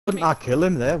couldn't I kill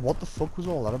him there? What the fuck was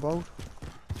all that about?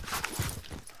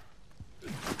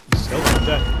 He's still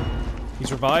dead. He's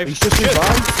revived. He's just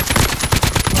revived.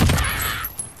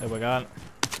 There we go.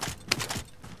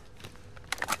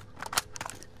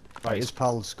 Right, his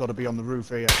pal's got to be on the roof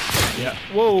here. Yeah.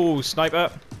 Whoa,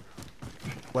 sniper.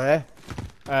 Where?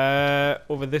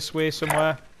 Over this way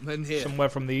somewhere. Men here. Somewhere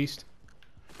from the east.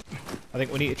 I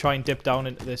think we need to try and dip down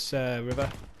into this river.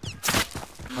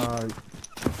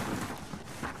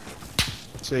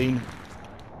 Seen.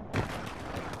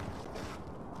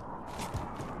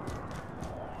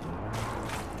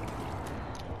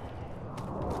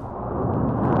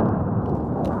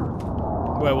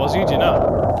 Where was he? Do you know?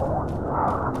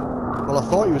 Well, I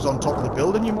thought he was on top of the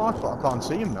building you marked, but I can't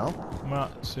see him now. Right,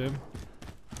 see him.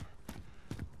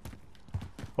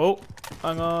 Oh,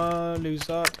 hang on, lose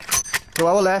that. To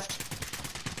our left.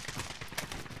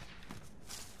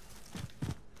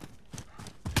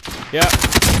 Yeah,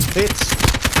 Hits.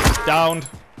 downed.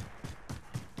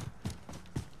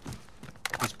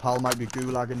 His pal might be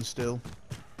gulagging still.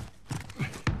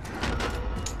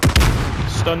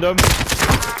 Stunned him.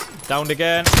 Downed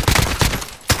again.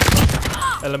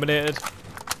 Eliminated.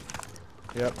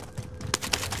 Yep.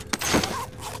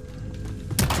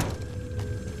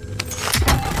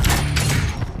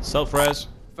 Self-res.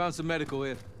 Found some medical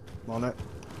here. I'm on it.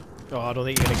 Oh, I don't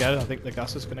think you're gonna get it. I think the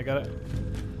gas is gonna get it.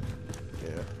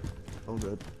 Yeah. All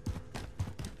good.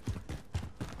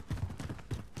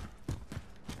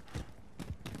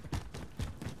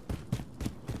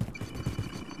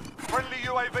 Friendly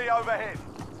UAV overhead.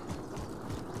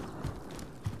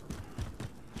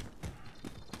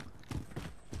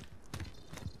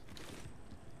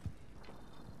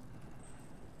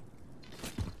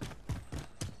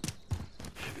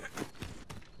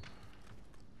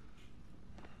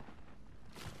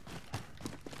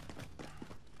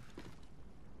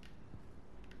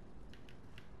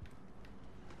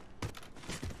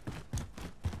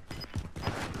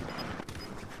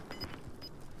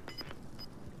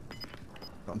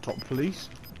 On top of police.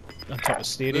 On top of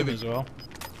stadium as well.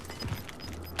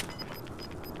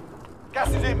 Gas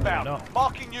is inbound. No.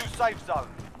 Marking new safe zone.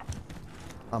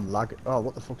 I'm lagging. Oh,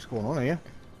 what the fuck's going on here?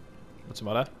 What's the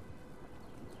matter?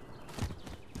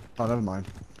 Oh, never mind.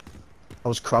 I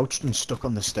was crouched and stuck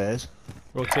on the stairs.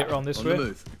 Rotate around this On way. the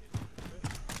move.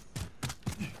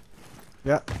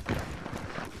 Yeah.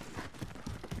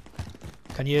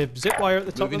 Can you zip wire at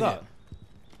the top Moving of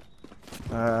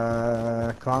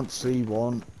that? Can't see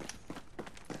one.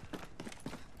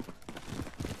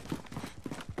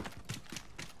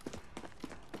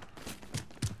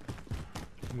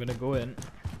 I'm gonna go in.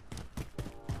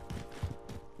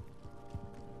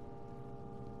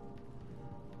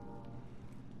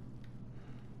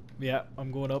 Yeah,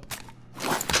 I'm going up.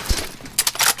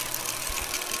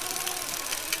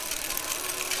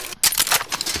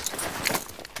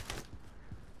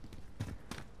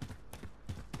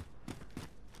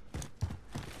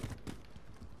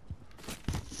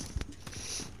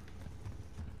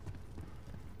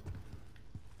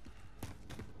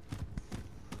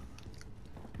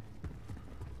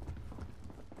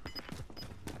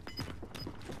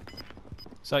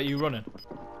 Is that you running?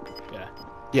 Yeah.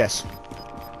 Yes.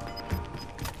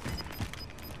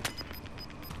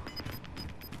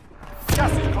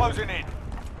 Gas is closing in.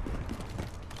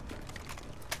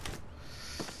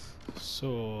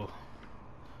 So,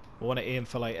 I want to aim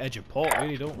for like edge of port,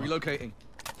 really, don't we? Relocating.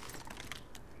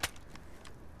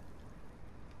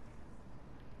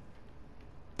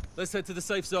 Let's head to the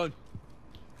safe zone.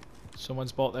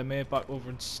 Someone's bought their mate back over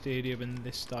in stadium in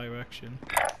this direction.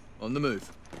 On the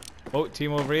move. Oh,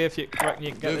 team over here, if you reckon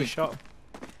you can get Moving. this shot.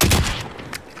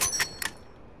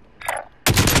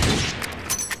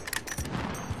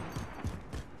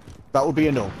 That would be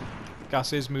a no.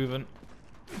 Gas is moving.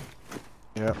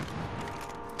 Yeah.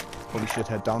 Probably should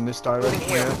head down this direction.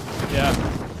 Yeah. Yeah.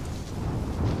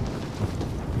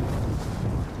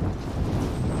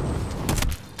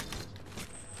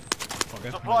 Okay,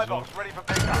 Supply might as well. box ready for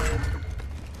pickup.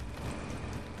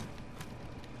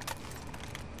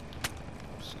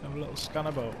 Just have a little scan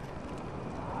about.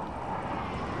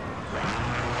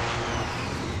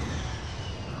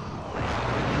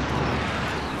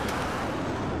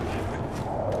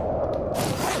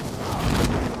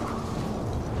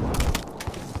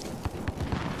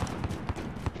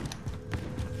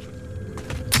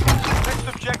 Next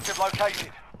objective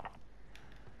located.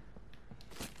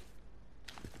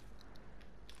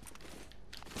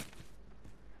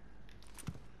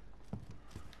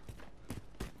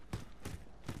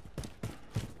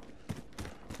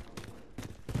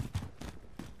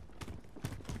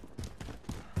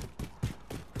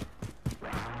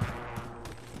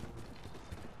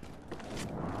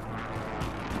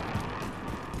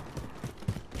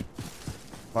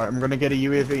 Right, I'm gonna get a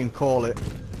UAV and call it,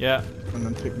 Yeah. and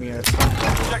then pick me up.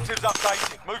 Objectives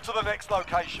updated. Move to the next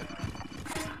location.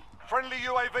 Friendly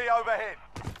UAV overhead.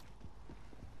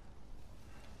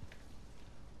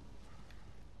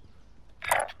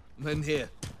 Men here.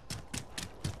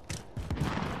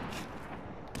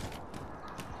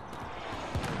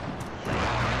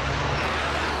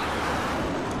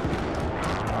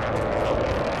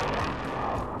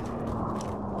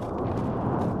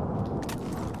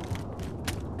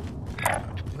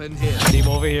 Men here. Team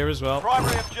over here as well.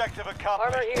 Primary objective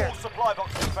accomplished. Armor here. All supply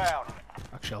boxes found.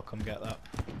 Actually, I'll come get that.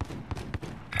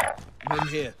 Men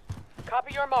here.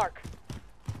 Copy your mark.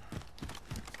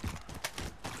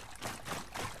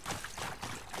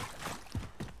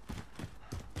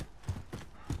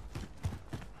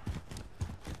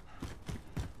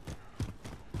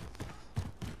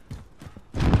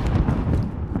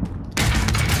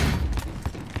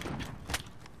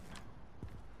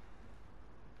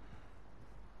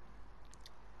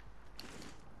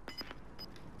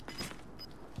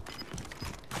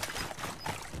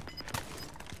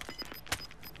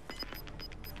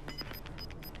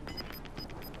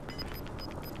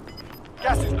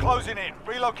 Gas is closing in.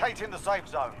 Relocating the safe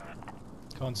zone.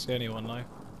 Can't see anyone now.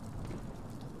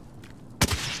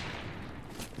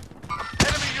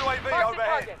 Enemy UAV Mark the overhead.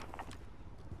 target.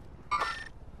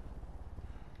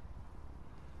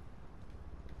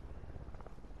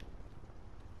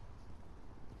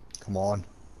 Come on.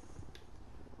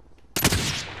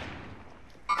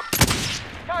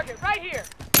 Target right here.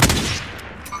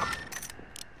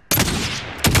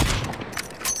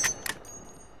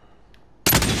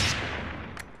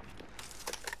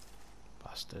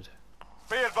 Bastard.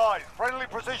 Be advised. Friendly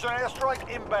precision airstrike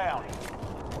inbound.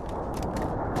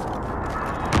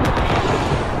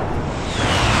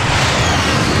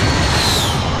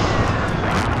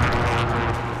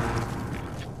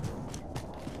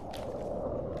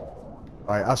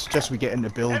 Right, I suggest we get into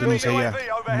Enemy buildings here UAV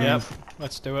overhead. Yep.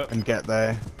 Let's do it. and get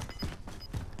there.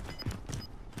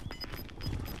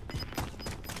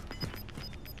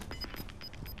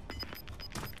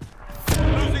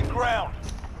 Losing ground.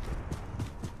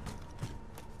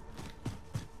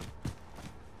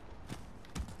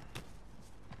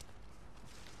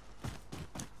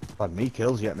 Had me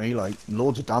kills yet me, like,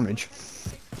 loads of damage.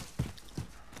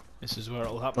 This is where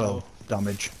it'll happen. Well,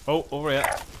 damage. Oh, over here.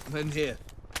 Men here.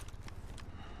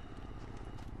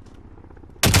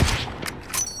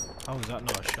 How was that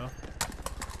not a shot?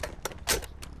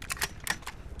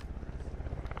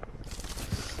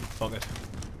 Fuck it.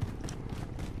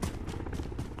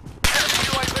 Enemy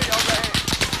UAV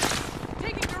overhead.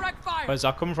 Taking direct fire. Where's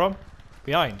that coming from?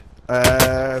 Behind.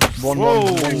 One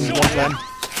Whoa. then.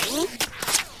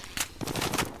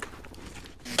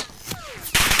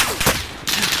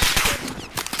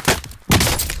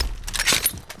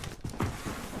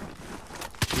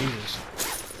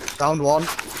 Jesus. Down one.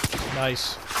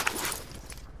 Nice.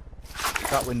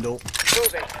 That window.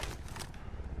 Moving.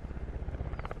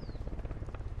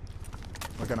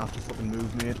 We're gonna have to fucking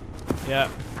move, mate. Yeah.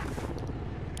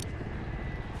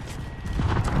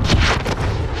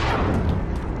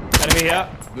 Enemy here.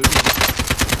 Moving.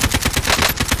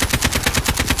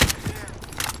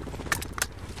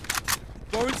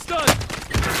 Throwing stun.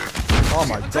 Oh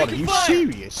my god, are taking you fire.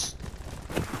 serious?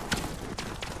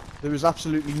 There was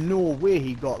absolutely no way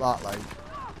he got that, like.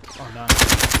 Oh no.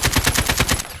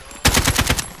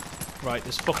 Right,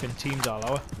 this fucking team's all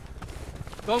our.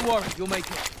 Don't worry, you'll make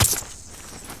it.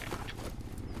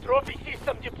 Trophy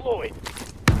system deployed.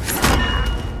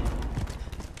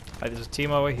 Right, there's a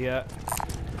team over here.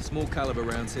 Small caliber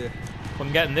rounds here.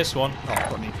 I'm getting this one. Oh, I've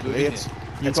got any Moving plates. it.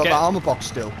 You've Let's got get- the armor box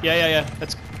still. Yeah.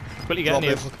 Let's quickly get in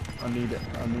Drop here. it. I need it.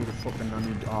 I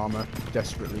need armor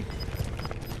desperately.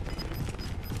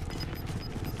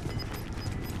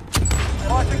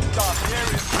 Fighting's done. The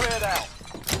area's cleared out.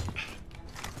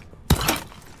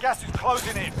 Gas is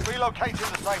closing in. Relocating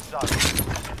the safe zone.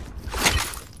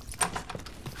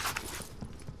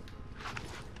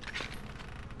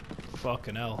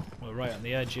 Fucking hell. We're right on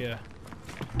the edge here.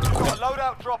 Got a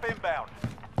loadout drop inbound.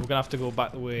 We're gonna have to go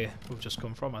back the way we've just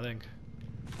come from, I think.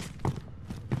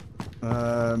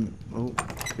 Oh,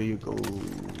 vehicle.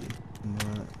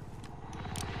 Right.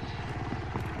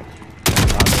 I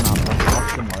don't have an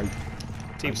option,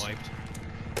 like. Team Nice. wiped.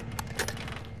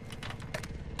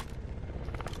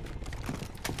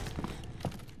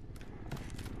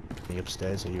 The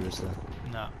upstairs here, is there?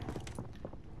 Nah.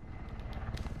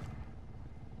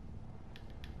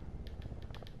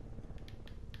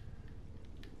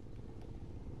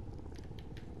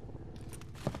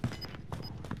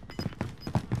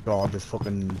 God, this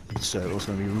fucking circle's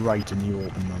gonna be right in the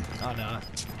open, man. Oh no.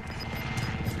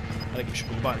 I think we should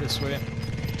go back this way.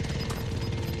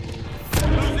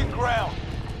 Losing ground.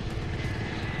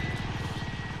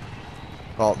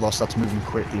 Oh, Ross, that's moving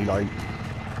quickly, like.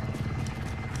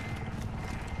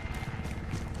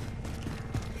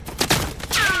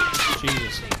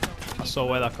 Jesus. I saw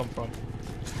where that come from.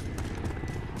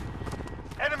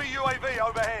 Enemy UAV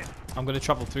overhead. I'm gonna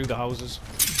travel through the houses.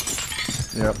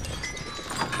 Yep.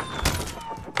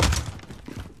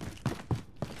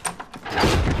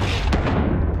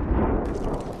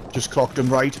 Just clocked him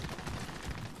right.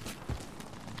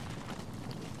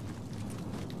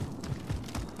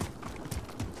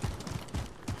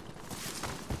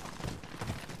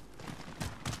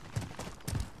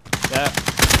 Yeah.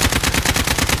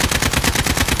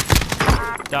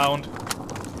 Downed.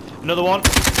 Another one.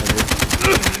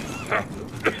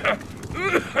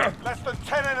 Less than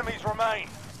 10 enemies remain.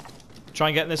 Try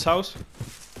and get in this house.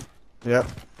 Yep.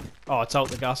 Oh, it's out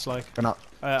the gas, like. Gonna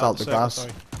out the circle, gas.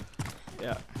 sorry.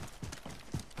 Yeah.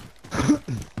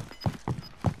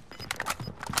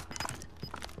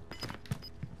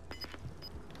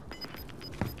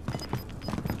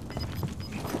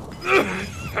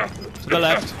 To the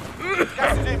left.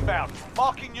 Gas is inbound.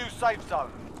 Marking new safe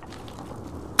zone.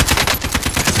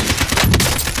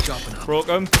 Sharpen up. Broke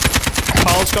him.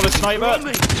 Carl's got a sniper. Run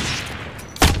me.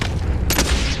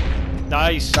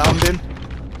 Nice. Downed him.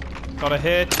 Got a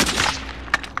hit.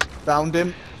 Downed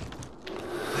him.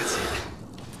 That's it.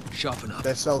 Sharpen up.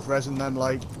 They're self-resing them,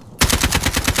 like.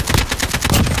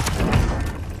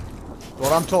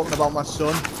 What I'm talking about, my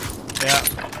son. Yeah.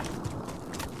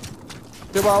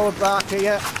 2 hour back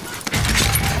here.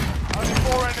 Only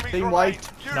 4 enemies Team remain.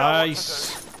 wiped. You know what to Nice.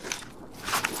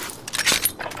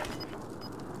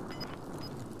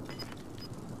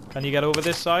 Can you get over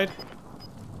this side?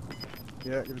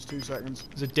 Yeah, give us 2 seconds.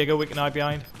 There's a digger we can hide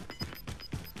behind.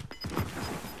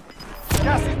 do.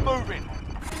 Gas is moving.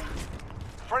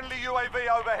 Friendly UAV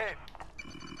overhead.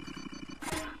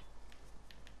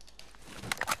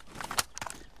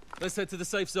 Let's head to the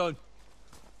safe zone.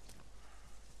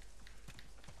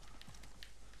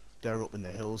 They're up in the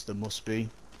hills, there must be.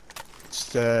 It's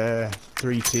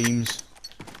 3 teams.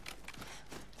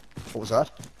 What was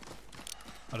that?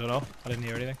 I don't know. I didn't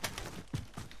hear anything.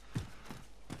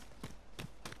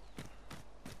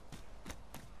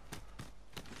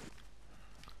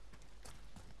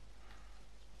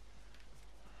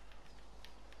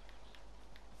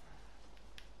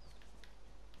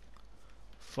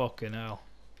 Fucking hell.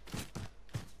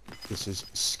 This is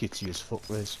skitty as fuck,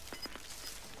 Liz.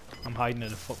 I'm hiding in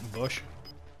a fucking bush.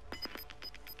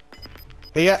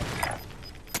 Here,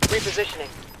 Repositioning.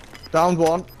 downed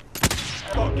one.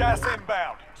 Got gas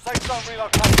inbound. Safe zone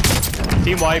relocation.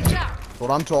 Team wiped.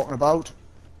 What I'm talking about.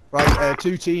 Right,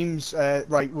 2 teams.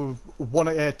 Right,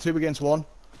 we're 2 against 1.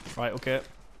 Right, okay.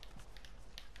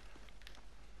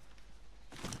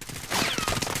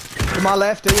 To my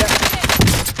left, here.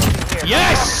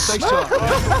 Yes! Safe zone.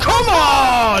 Come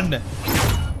on!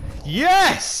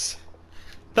 Yes!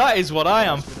 That is what I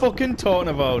am fucking talking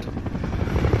about.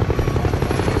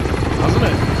 Hasn't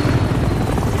it?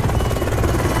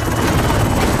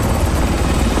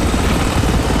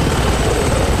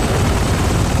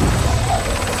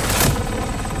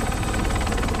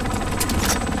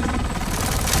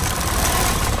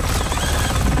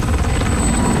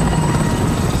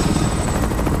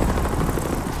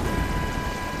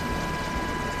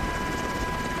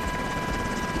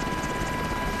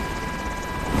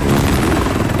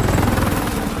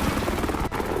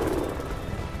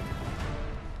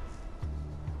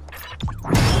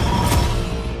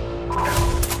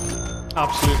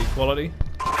 Absolutely quality.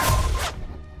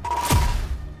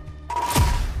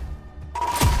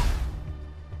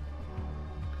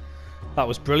 That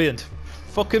was brilliant.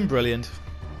 Fucking brilliant.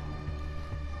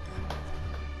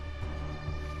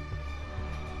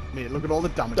 Mate, look at all the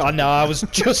damage. I know, I was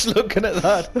just looking at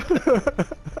that.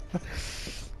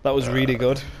 That was really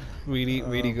good. Really,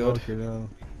 really good. fucking hell.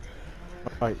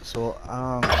 Right, so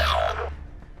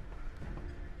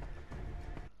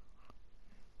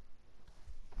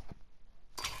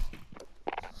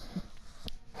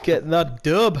Getting that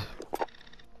dub.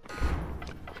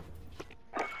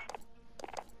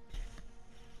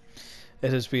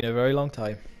 It has been a very long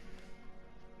time.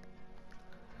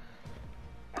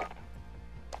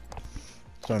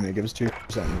 sorry, mate, give us 2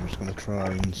 seconds. I'm just gonna try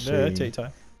and see. Yeah, take your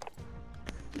time.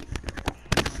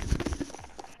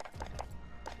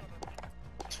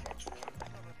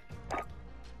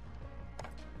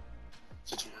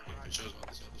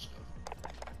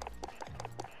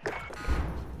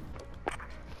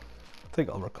 I think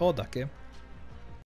I'll record that game.